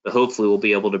now, and hopefully we'll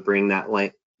be able to bring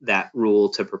that rule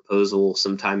to proposal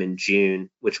sometime in June,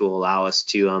 which will allow us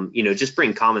to just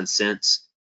bring common sense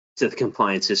to the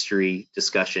compliance history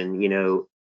discussion.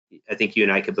 I think you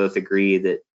and I could both agree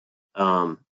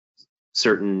that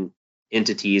certain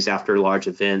entities after large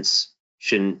events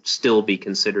shouldn't still be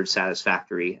considered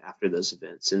satisfactory after those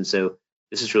events. And so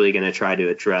this is really going to try to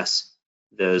address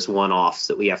those one-offs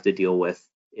that we have to deal with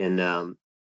in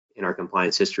our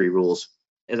compliance history rules.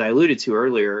 As I alluded to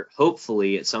earlier,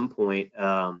 hopefully at some point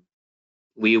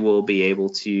we will be able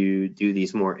to do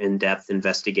these more in-depth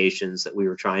investigations that we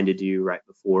were trying to do right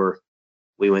before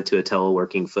we went to a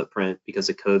teleworking footprint because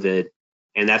of COVID.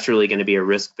 And that's really going to be a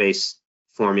risk-based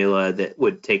formula that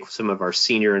would take some of our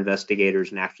senior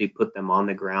investigators and actually put them on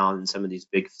the ground in some of these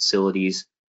big facilities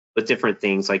with different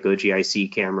things like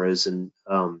OGIC cameras and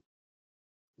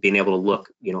being able to look,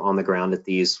 on the ground at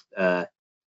these and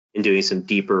doing some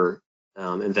deeper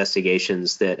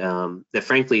investigations that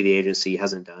frankly the agency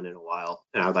hasn't done in a while.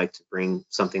 And I'd like to bring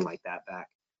something like that back.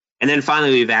 And then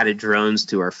finally, we've added drones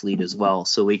to our fleet as well.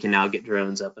 So we can now get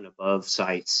drones up and above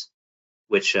sites,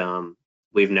 which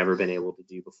we've never been able to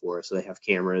do before. So they have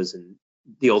cameras, and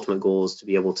the ultimate goal is to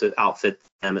be able to outfit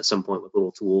them at some point with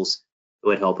little tools that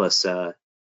would help us,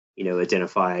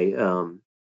 identify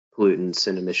pollutants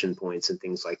and emission points and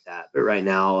things like that. But right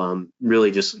now,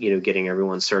 really just, getting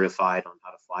everyone certified on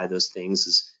how to fly those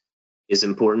things is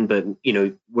important. But,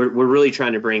 we're really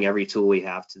trying to bring every tool we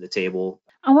have to the table.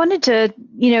 I wanted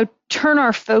to, turn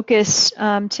our focus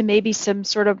to maybe some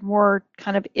sort of more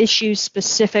kind of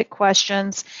issue-specific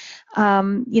questions.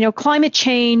 Climate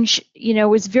change,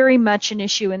 was very much an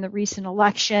issue in the recent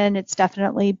election. It's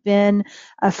definitely been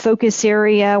a focus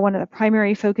area, one of the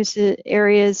primary focus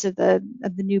areas of the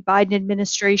new Biden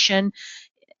administration.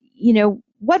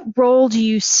 What role do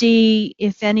you see,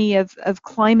 if any, of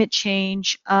climate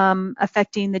change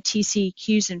affecting the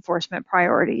TCEQ's enforcement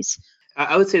priorities?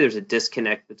 I would say there's a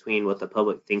disconnect between what the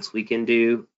public thinks we can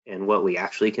do and what we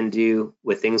actually can do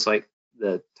with things like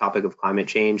the topic of climate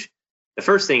change. The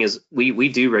first thing is we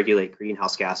do regulate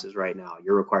greenhouse gases right now.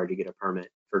 You're required to get a permit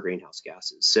for greenhouse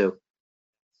gases. So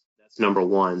that's number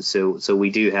one. So we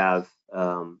do have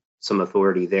some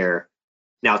authority there.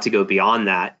 Now, to go beyond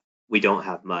that, we don't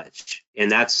have much. And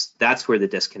that's where the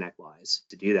disconnect lies.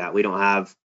 To do that, we don't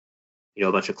have,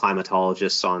 a bunch of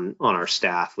climatologists on our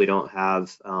staff. We don't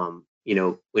have, we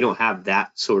don't have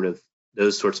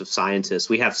those sorts of scientists.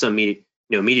 We have some,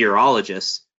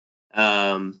 meteorologists,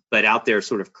 But out there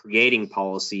sort of creating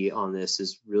policy on this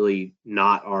is really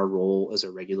not our role as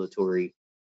a regulatory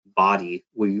body.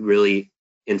 We really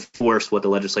enforce what the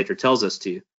legislature tells us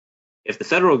to. If the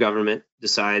federal government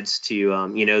decides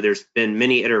to, there's been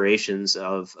many iterations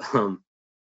of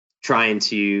trying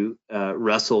to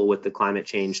wrestle with the climate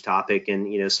change topic,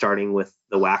 and starting with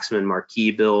the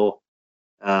Waxman-Markey bill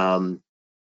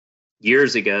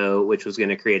years ago, which was going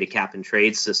to create a cap and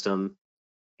trade system,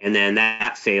 and then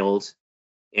that failed.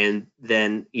 And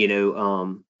then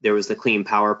there was the Clean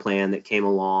Power Plan that came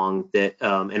along that,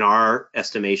 in our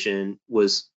estimation,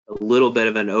 was a little bit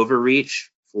of an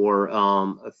overreach for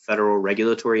a federal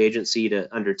regulatory agency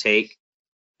to undertake,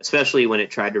 especially when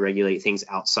it tried to regulate things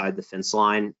outside the fence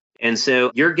line. And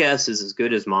so your guess is as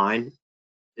good as mine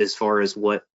as far as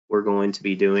what we're going to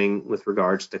be doing with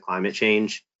regards to climate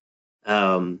change.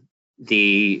 So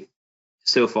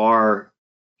far,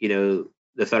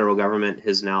 the federal government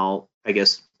has now, I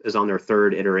guess, is on their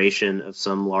third iteration of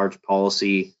some large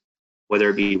policy, whether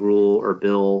it be rule or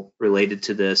bill related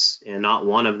to this, and not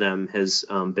one of them has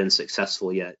been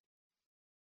successful yet.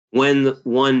 When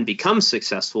one becomes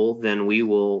successful, then we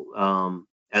will,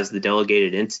 as the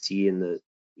delegated entity and the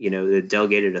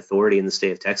delegated authority in the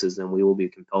state of Texas, then we will be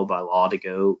compelled by law to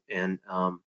go and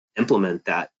implement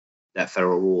that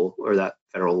federal rule or that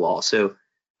federal law. So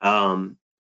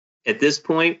at this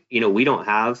point, we don't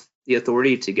have the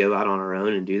authority to go out on our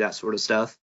own and do that sort of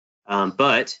stuff.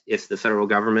 But if the federal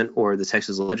government or the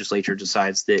Texas legislature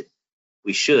decides that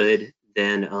we should,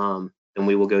 then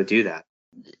we will go do that.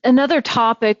 Another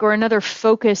topic or another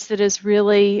focus that has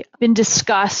really been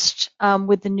discussed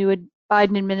with the new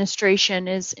Biden administration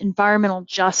is environmental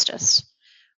justice.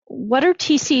 What are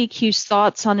TCEQ's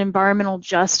thoughts on environmental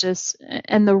justice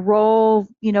and the role,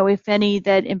 if any,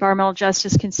 that environmental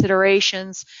justice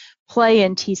considerations play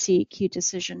in TCEQ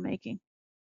decision making?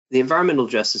 The environmental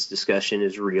justice discussion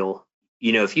is real.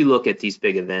 If you look at these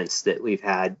big events that we've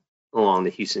had along the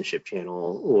Houston Ship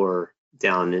Channel or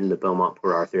down in the Beaumont,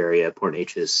 Port Arthur area, Port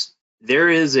Neches, there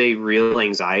is a real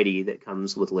anxiety that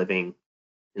comes with living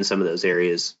in some of those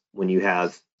areas when you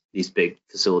have these big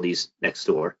facilities next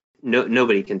door.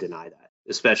 Nobody can deny that,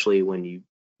 especially when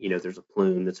there's a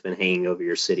plume that's been hanging over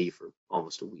your city for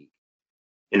almost a week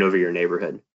and over your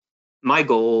neighborhood. My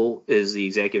goal as the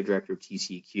executive director of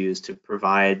TCEQ is to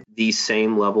provide the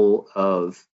same level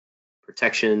of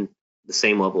protection, the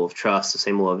same level of trust, the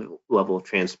same level of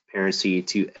transparency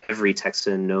to every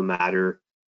Texan, no matter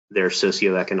their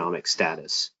socioeconomic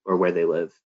status or where they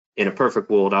live. In a perfect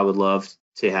world, I would love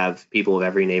to have people of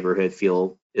every neighborhood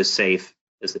feel as safe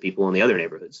as the people in the other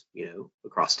neighborhoods,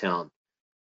 across town.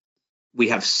 We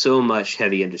have so much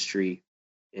heavy industry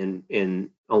in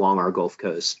along our Gulf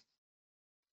Coast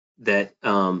that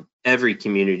every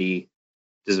community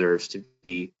deserves to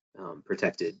be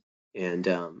protected and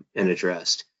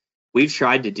addressed. We've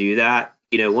tried to do that.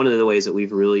 One of the ways that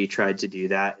we've really tried to do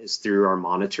that is through our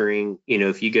monitoring.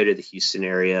 If you go to the Houston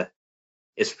area,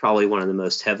 it's probably one of the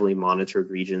most heavily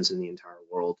monitored regions in the entire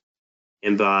world.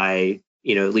 And by,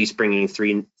 at least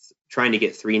trying to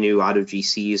get 3 new auto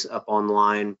GCs up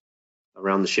online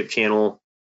around the Ship Channel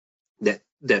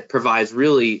that provides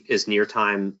really as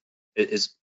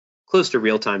close to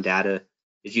real-time data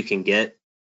as you can get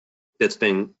that's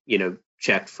been,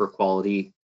 checked for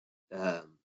quality.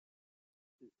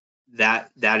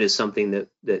 That is something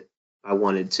that I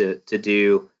wanted to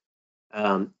do.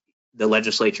 The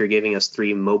legislature giving us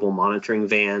 3 mobile monitoring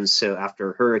vans. So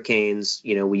after hurricanes,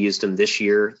 we used them this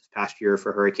past year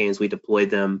for hurricanes. We deployed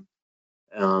them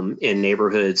in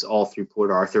neighborhoods all through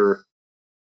Port Arthur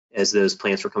as those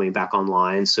plants were coming back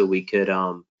online, so we could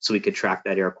track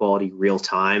that air quality real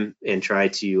time and try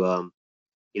to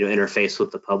interface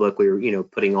with the public. We were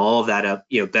putting all of that up,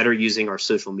 better using our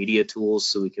social media tools,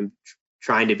 so we can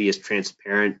trying to be as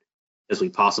transparent as we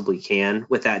possibly can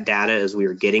with that data as we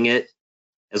were getting it,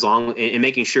 and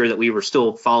making sure that we were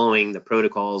still following the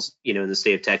protocols, in the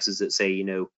state of Texas that say,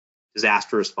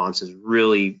 disaster response is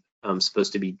really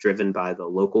supposed to be driven by the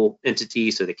local entity.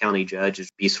 So the county judge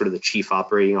is be sort of the chief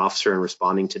operating officer in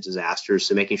responding to disasters.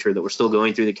 So making sure that we're still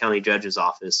going through the county judge's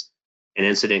office and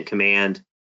incident command,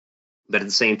 but at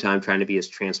the same time trying to be as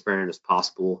transparent as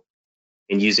possible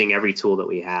and using every tool that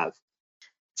we have.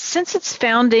 Since its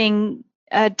founding,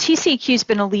 TCEQ has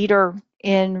been a leader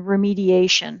in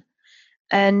remediation.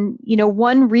 And,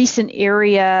 one recent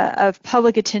area of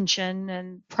public attention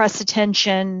and press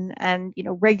attention and,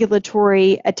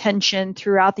 regulatory attention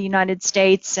throughout the United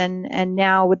States and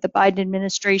now with the Biden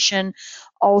administration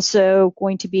also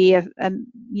going to be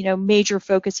a major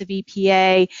focus of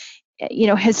EPA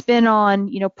has been on,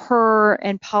 per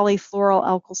and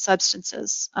polyfluoroalkyl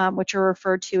substances, which are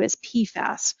referred to as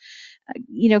PFAS.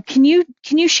 Can you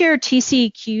share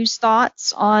TCEQ's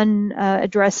thoughts on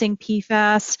addressing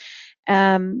PFAS?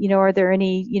 Are there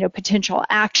any potential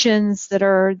actions that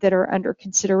are under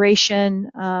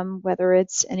consideration, whether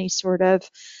it's any sort of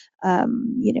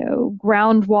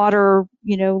groundwater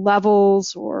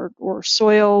levels or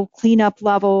soil cleanup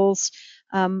levels?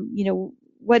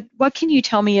 What can you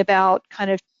tell me about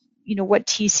kind of what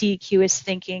TCEQ is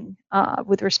thinking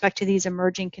with respect to these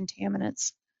emerging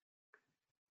contaminants?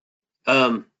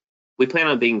 We plan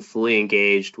on being fully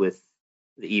engaged with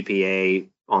the EPA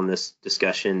on this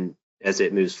discussion as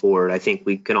it moves forward. I think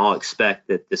we can all expect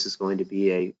that this is going to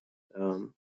be a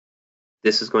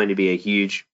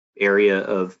huge area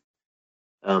of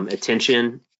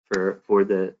attention for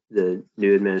the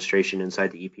new administration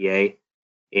inside the EPA,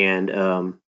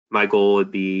 and my goal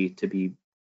would be to be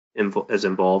as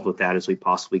involved with that as we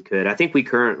possibly could. I think we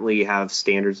currently have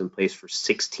standards in place for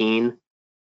 16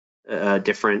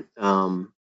 different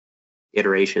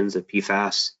iterations of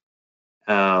PFAS.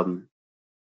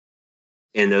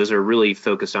 And those are really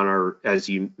focused on our, as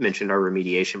you mentioned, our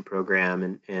remediation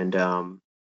program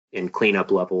and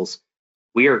cleanup levels.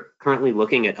 We are currently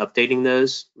looking at updating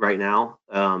those right now.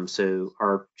 So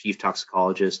our chief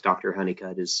toxicologist, Dr.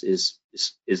 Honeycutt, is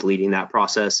leading that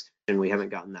process, and we haven't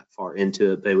gotten that far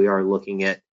into it, but we are looking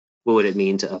at what would it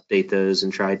mean to update those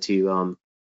and try to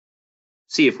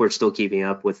see if we're still keeping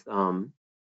up with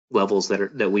levels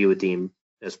that we would deem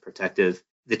as protective.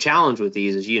 The challenge with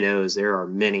these, as you know, is there are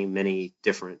many, many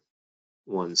different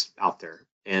ones out there,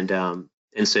 and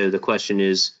so the question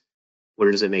is,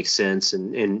 where does it make sense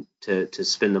and to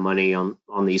spend the money on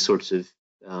these sorts of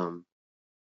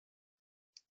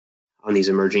on these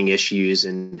emerging issues,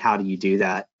 and how do you do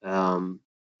that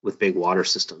with big water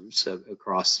systems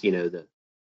across the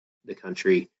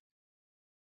country?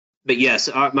 But yes,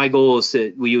 my goal is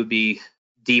that we would be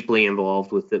deeply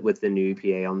involved with the new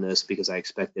EPA on this, because I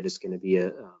expect that it's going to be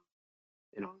an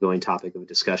ongoing topic of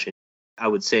discussion. I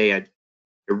would say it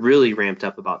really ramped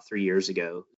up about 3 years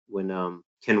ago when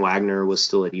Ken Wagner was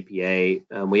still at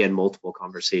EPA. We had multiple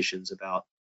conversations about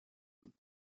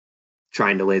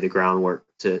trying to lay the groundwork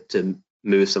to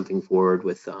move something forward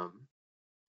with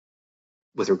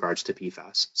regards to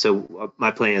PFAS. So my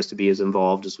plan is to be as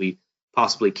involved as we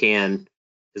possibly can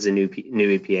as a new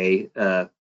EPA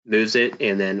moves it,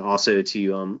 and then also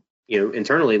to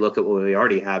internally look at what we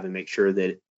already have and make sure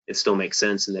that it still makes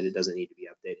sense and that it doesn't need to be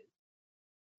updated.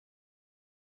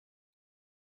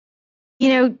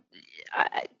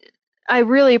 I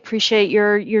really appreciate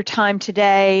your time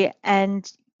today, and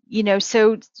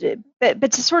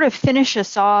but to sort of finish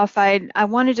us off, I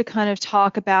wanted to kind of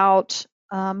talk about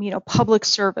public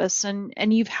service,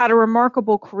 and you've had a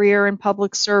remarkable career in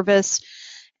public service.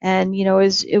 And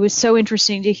it was so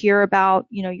interesting to hear about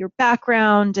your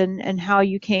background and how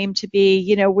you came to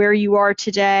be where you are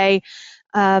today,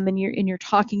 and you're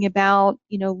talking about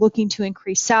looking to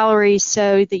increase salaries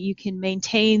so that you can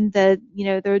maintain the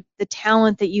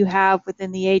talent that you have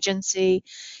within the agency.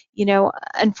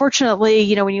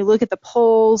 Unfortunately, when you look at the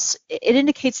polls, it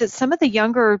indicates that some of the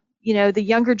younger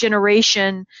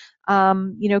generation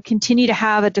continue to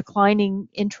have a declining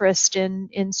interest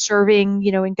in serving,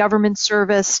 in government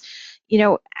service.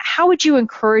 How would you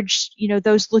encourage,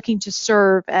 those looking to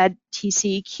serve at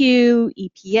TCEQ,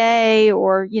 EPA,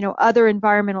 or, other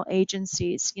environmental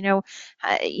agencies?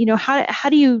 How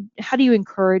do you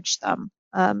encourage them?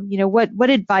 What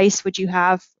advice would you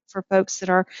have for folks that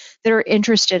are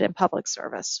interested in public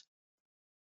service?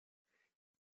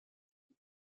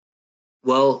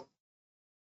 Well,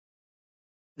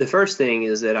 the first thing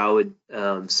is that I would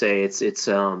say it's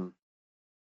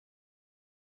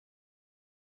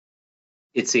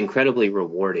incredibly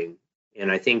rewarding,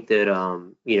 and I think that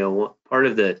part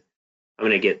of the, I'm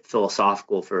going to get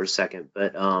philosophical for a second,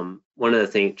 but one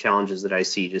of the challenges that I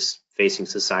see just facing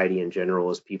society in general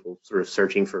is people sort of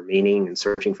searching for meaning and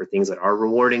searching for things that are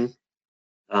rewarding.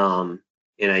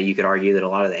 You could argue that a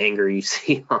lot of the anger you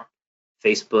see on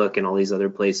Facebook and all these other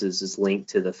places is linked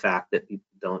to the fact that people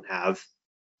don't have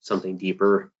something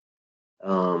deeper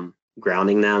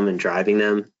grounding them and driving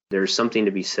them. There's something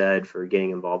to be said for getting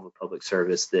involved with public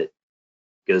service that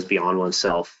goes beyond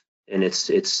oneself, and it's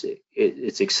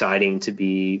exciting to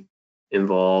be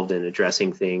involved in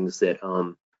addressing things that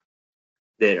are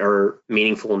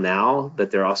meaningful now,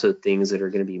 but they're also things that are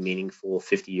going to be meaningful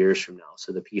 50 years from now.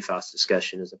 So the PFAS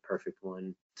discussion is a perfect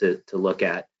one to look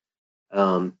at.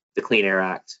 The Clean Air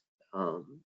Act,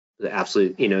 the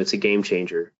absolute, it's a game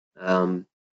changer.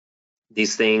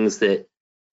 These things that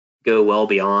go well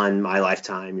beyond my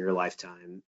lifetime, your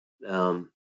lifetime,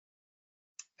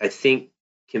 I think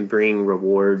can bring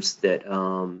rewards that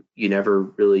you never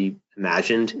really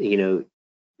imagined.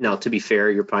 Now to be fair,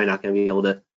 you're probably not going to be able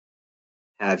to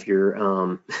have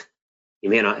your you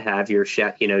may not have your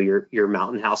shack, your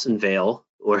mountain house in Vail,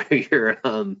 or your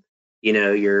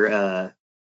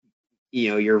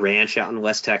your ranch out in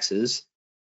West Texas,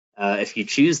 if you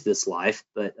choose this life,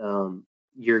 but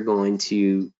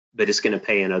it's going to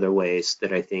pay in other ways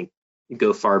that I think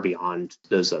go far beyond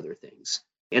those other things.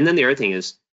 And then the other thing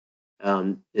is,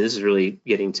 this is really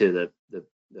getting to the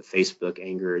Facebook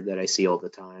anger that I see all the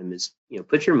time, is,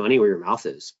 put your money where your mouth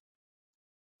is.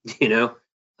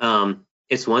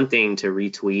 It's one thing to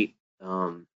retweet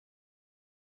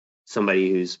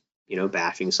somebody who's,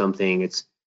 bashing something. It's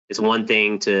one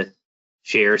thing to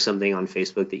share something on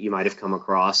Facebook that you might have come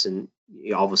across, and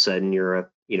all of a sudden you're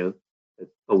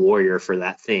a warrior for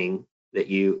that thing that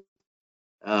you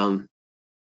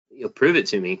prove it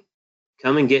to me.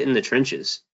 Come and get in the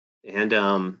trenches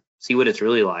and see what it's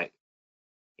really like,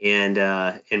 and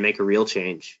make a real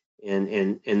change,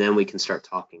 and then we can start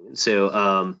talking. And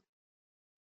so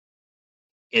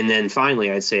and then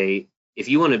finally, I'd say, if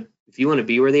you want to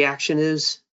be where the action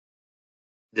is,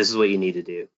 this is what you need to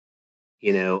do.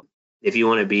 If you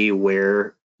want to be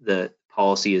where the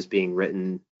policy is being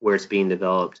written, where it's being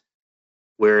developed,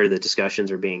 where the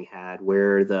discussions are being had,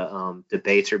 where the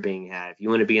debates are being had, if you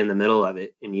want to be in the middle of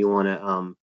it, and you want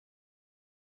to,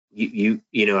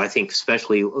 I think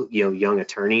especially, young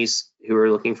attorneys who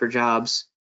are looking for jobs,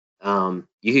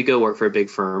 you could go work for a big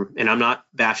firm. And I'm not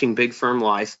bashing big firm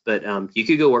life, but you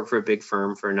could go work for a big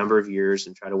firm for a number of years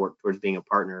and try to work towards being a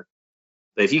partner.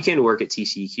 But if you came to work at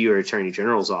TCEQ or Attorney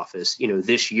General's office,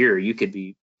 this year you could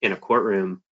be in a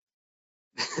courtroom,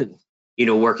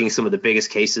 working some of the biggest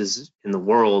cases in the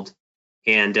world,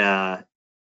 and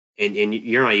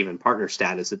you're not even partner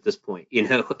status at this point,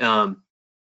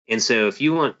 and so if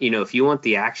you want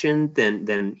the action,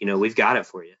 then we've got it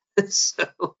for you. So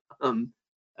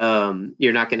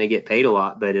you're not going to get paid a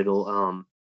lot, but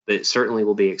but it certainly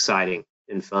will be exciting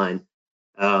and fun.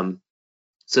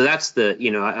 So that's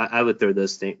I would throw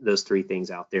those three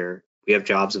things out there. We have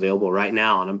jobs available right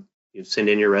now, and you send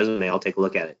in your resume. I'll take a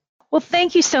look at it. Well,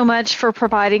 thank you so much for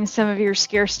providing some of your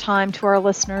scarce time to our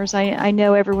listeners. I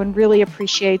know everyone really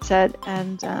appreciates it,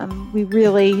 and we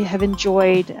really have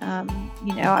enjoyed,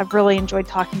 I've really enjoyed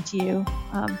talking to you.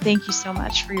 Thank you so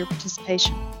much for your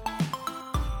participation.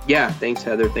 Yeah, thanks,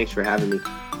 Heather. Thanks for having me.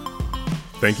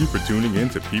 Thank you for tuning in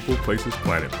to People, Places,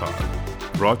 Planet Pod,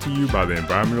 brought to you by the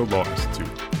Environmental Law Institute.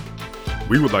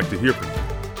 We would like to hear from you,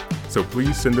 so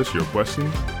please send us your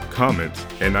questions, comments,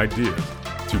 and ideas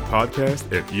to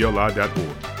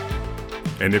podcast@eli.org.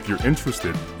 And if you're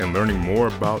interested in learning more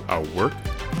about our work,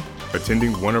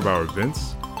 attending one of our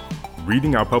events,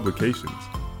 reading our publications,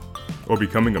 or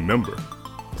becoming a member,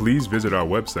 please visit our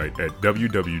website at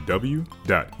www.eli.org.